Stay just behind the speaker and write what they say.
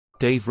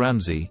Dave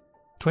Ramsey,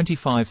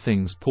 25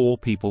 Things Poor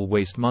People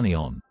Waste Money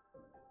On.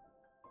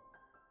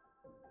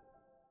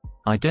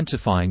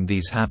 Identifying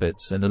these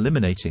habits and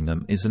eliminating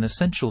them is an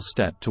essential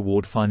step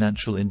toward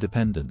financial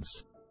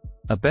independence.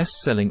 A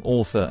best-selling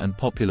author and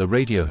popular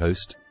radio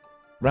host,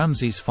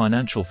 Ramsey's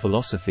financial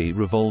philosophy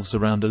revolves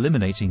around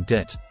eliminating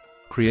debt,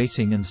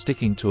 creating and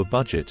sticking to a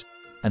budget,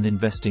 and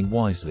investing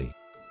wisely.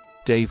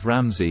 Dave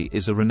Ramsey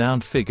is a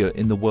renowned figure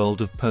in the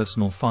world of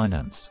personal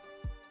finance.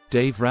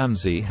 Dave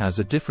Ramsey has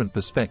a different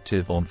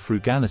perspective on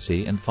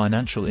frugality and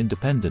financial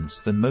independence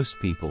than most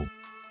people.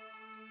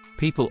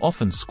 People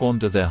often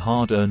squander their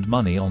hard-earned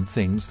money on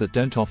things that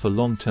don't offer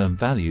long-term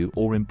value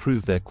or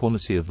improve their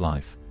quality of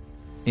life.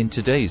 In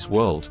today's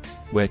world,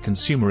 where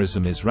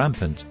consumerism is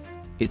rampant,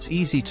 it's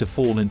easy to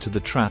fall into the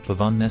trap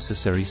of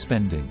unnecessary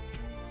spending.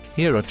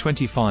 Here are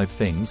 25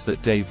 things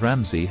that Dave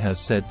Ramsey has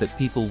said that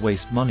people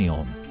waste money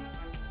on.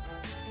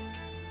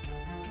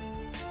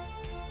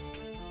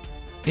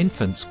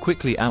 Infants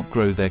quickly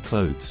outgrow their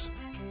clothes.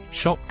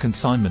 Shop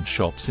consignment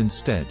shops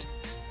instead.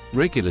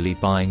 Regularly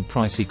buying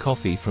pricey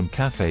coffee from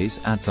cafes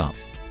adds up.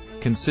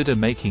 Consider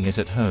making it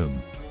at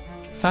home.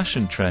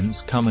 Fashion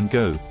trends come and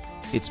go.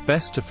 It's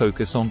best to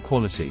focus on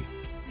quality.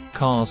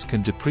 Cars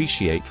can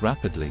depreciate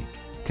rapidly.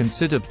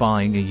 Consider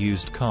buying a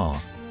used car,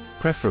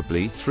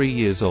 preferably 3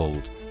 years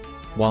old.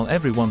 While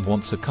everyone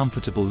wants a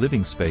comfortable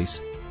living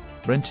space,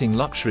 renting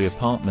luxury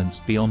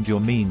apartments beyond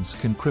your means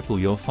can cripple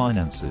your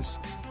finances.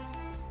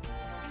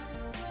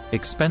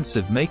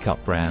 Expensive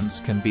makeup brands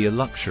can be a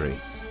luxury.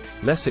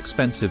 Less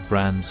expensive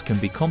brands can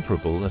be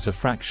comparable at a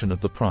fraction of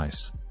the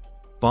price.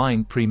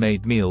 Buying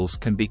pre-made meals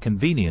can be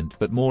convenient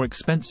but more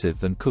expensive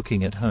than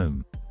cooking at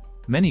home.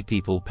 Many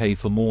people pay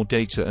for more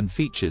data and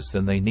features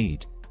than they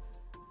need.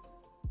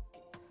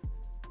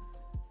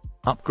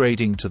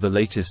 Upgrading to the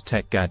latest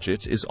tech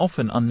gadget is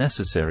often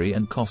unnecessary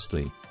and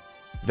costly.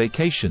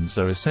 Vacations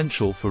are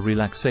essential for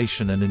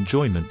relaxation and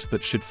enjoyment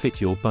but should fit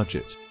your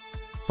budget.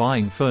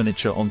 Buying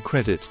furniture on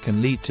credit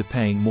can lead to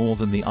paying more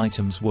than the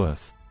item's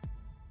worth.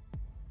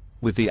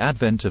 With the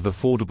advent of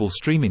affordable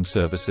streaming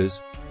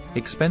services,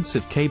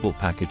 expensive cable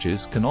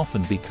packages can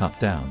often be cut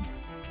down.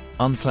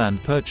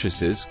 Unplanned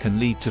purchases can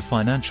lead to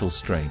financial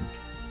strain.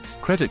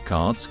 Credit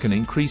cards can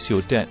increase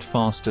your debt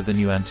faster than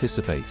you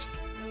anticipate.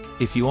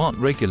 If you aren't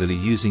regularly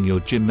using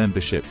your gym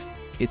membership,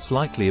 it's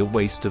likely a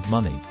waste of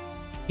money.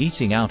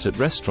 Eating out at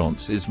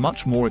restaurants is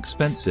much more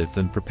expensive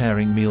than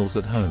preparing meals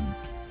at home.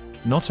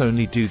 Not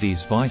only do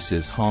these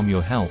vices harm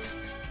your health,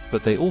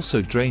 but they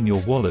also drain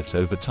your wallet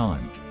over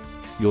time.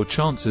 Your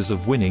chances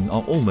of winning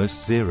are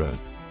almost zero.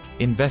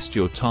 Invest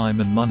your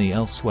time and money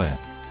elsewhere.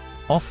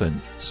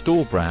 Often,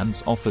 store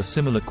brands offer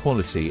similar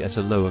quality at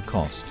a lower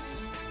cost.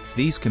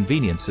 These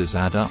conveniences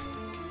add up,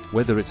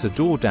 whether it's a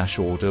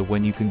DoorDash order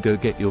when you can go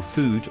get your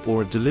food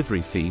or a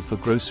delivery fee for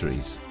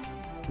groceries.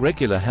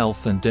 Regular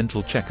health and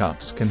dental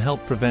checkups can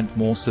help prevent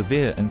more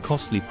severe and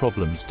costly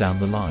problems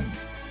down the line.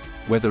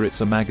 Whether it's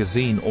a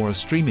magazine or a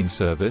streaming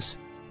service,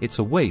 it's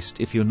a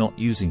waste if you're not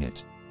using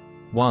it.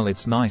 While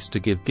it's nice to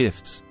give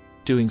gifts,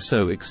 doing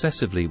so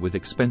excessively with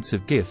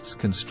expensive gifts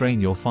can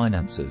strain your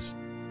finances.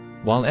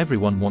 While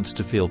everyone wants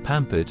to feel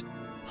pampered,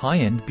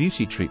 high-end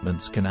beauty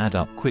treatments can add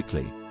up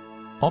quickly.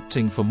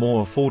 Opting for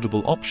more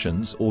affordable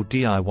options or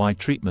DIY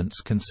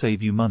treatments can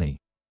save you money.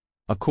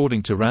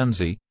 According to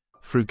Ramsey,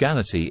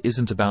 frugality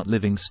isn't about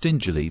living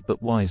stingily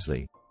but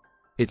wisely.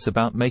 It's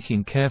about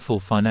making careful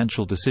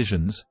financial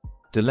decisions,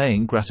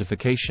 delaying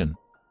gratification,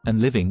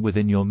 and living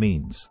within your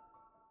means.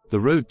 The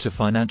road to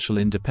financial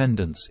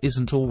independence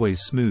isn't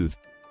always smooth,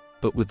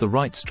 but with the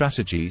right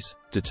strategies,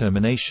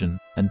 determination,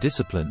 and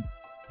discipline,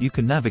 you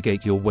can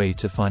navigate your way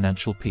to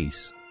financial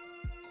peace.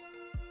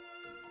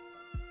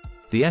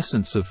 The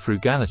essence of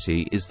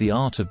frugality is the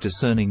art of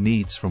discerning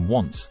needs from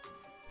wants,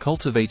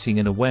 cultivating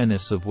an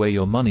awareness of where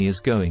your money is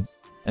going,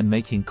 and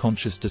making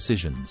conscious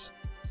decisions.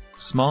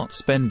 Smart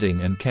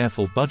spending and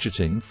careful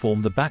budgeting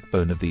form the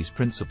backbone of these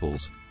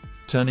principles,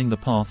 turning the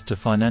path to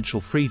financial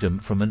freedom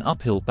from an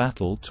uphill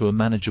battle to a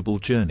manageable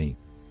journey.